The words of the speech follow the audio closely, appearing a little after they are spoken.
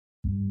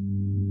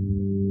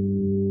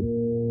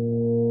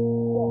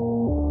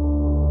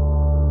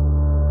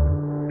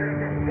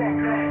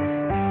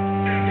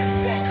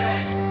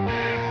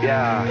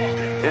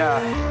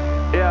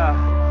Yeah.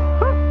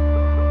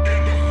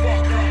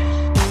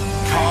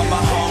 Call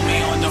my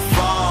homie on the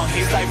phone,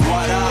 he's like,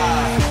 what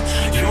up?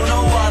 You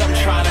know what I'm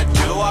trying to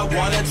do, I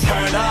wanna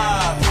turn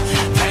up.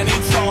 Then he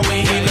told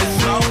me he was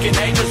smoking,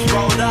 they just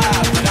rolled up.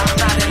 But I'm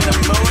not in the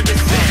mood to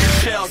sit and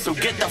chill, so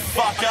get the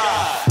fuck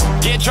up.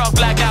 Get drunk,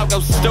 black out, go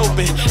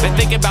stupid. Been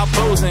thinking about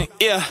boozing,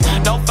 yeah.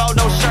 No phone,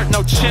 no shirt,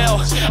 no chill.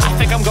 I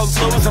think I'm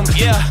gonna lose him,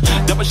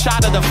 yeah. Double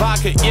shot of the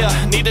vodka, yeah.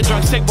 Need a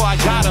drunk sick boy, I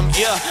got him,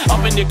 yeah.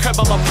 Up in your crib,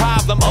 I'm a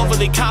problem.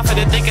 Overly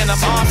confident, thinking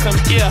I'm awesome,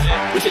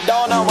 yeah. What you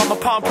don't know, I'm a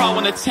palm pro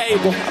on the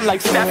table. I'm like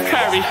Steph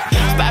Curry.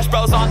 Splash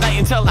bros all night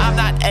until I'm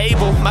not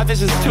able. My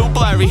vision's too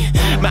blurry.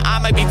 Man, I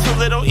might be too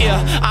little, yeah.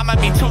 I might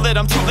be too lit,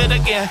 I'm too lit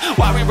again.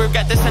 Why we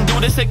regret this and do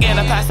this again?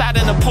 I pass out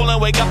in the pool and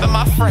wake up in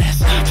my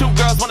friends. Two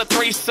girls want a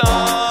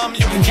threesome.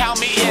 You can count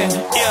me in,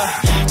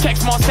 yeah.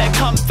 Text more said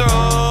come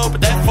through,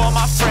 but then for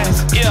my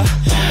friends, yeah.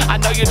 I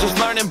know you're just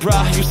learning,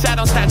 bruh. You sat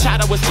on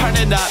Snapchat, I was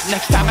turning up.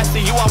 Next time I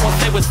see you, I won't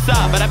say what's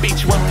up, but I beat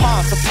you in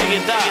palm, so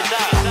pay it up.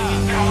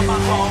 Call my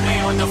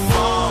homie on the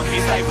phone,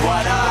 he's like,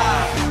 what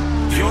up?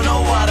 You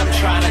know what I'm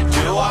trying to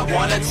do, I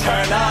wanna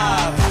turn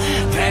up.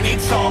 Then he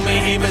told me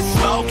he was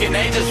smoking,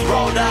 they just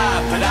rolled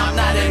up. But I'm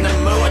not in the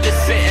mood to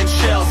sit and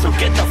chill, so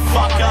get the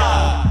fuck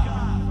up.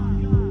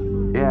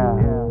 Yeah,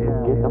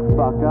 get the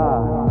fuck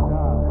up.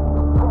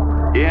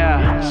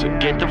 Yeah, so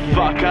get the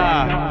fuck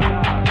up.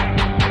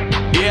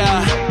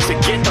 Yeah, so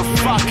get the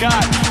fuck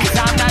up. Cause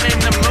I'm not in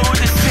the mood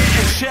to sit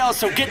and chill,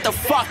 so get the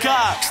fuck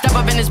up. Step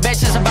up in this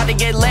bitch, it's about to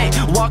get lit.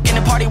 Walk in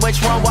the party,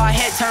 which one will I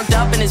hit? Turned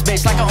up in this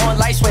bitch like an on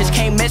light switch.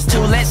 Can't miss, too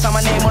lit, saw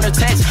my name on her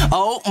tits.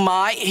 Oh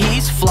my,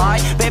 he's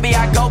fly. Baby,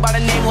 I go by the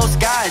name Los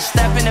Guys.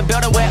 Step in the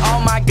building with all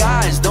my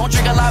guys. Don't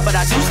drink a lot, but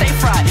I do stay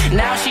fried.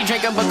 Now she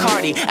drinking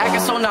Bacardi, acting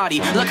so naughty.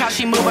 Look how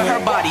she moving her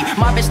body.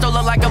 My bitch still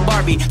look like a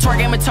Barbie,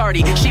 twerking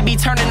matardi. She be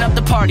turning up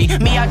the party.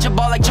 Me, I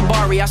jabal like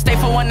Jabari. I stay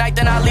for one night,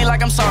 then I leave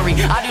like I'm sorry.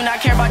 I do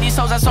not care about these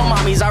hoes, that's on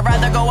mommies. I'd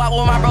rather go out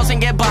with my bros and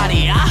get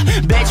body.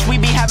 Bitch, we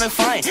be having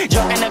fun.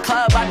 Drunk in the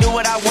club, I do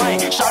what I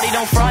want. Shawty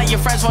don't front, your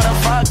friends wanna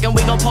fuck, and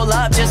we gon' pull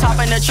up, just hop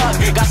in the truck.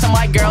 Got some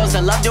white girls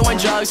that love doing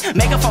drugs.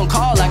 Make a phone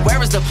call, like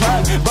where is the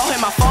plug? Bro hit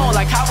my phone,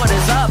 like how what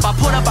is up? I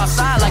put up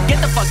outside, like get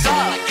the fuck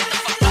up.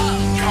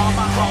 Call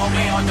my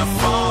homie on the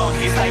phone,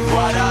 he's like,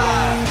 what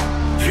up?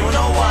 You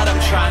know what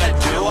I'm trying to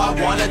do, I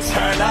wanna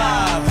turn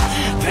up.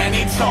 Then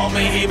he told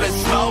me he was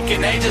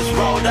smoking, they just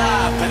rolled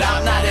up. But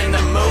I'm not in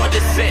the mood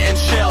to sit and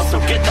chill, so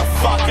get the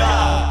fuck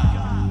up.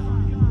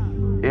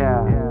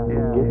 Yeah,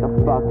 get the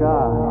fuck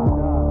up.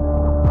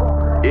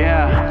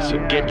 Yeah, so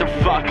get the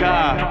fuck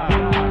up.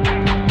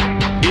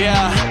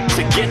 Yeah,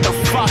 so get the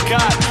fuck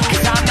up.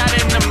 Cause I'm not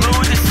in the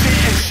mood to sit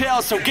and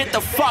chill, so get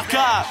the fuck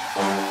up.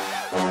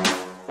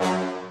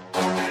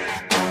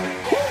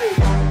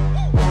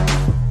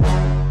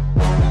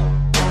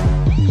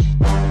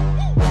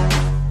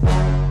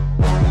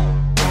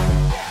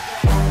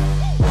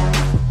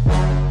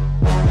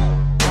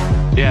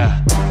 Yeah.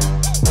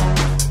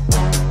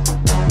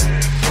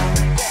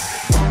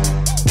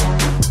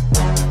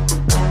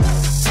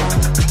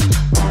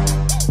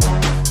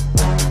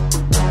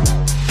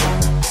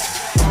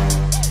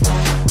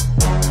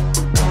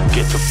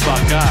 Get the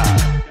fuck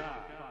up.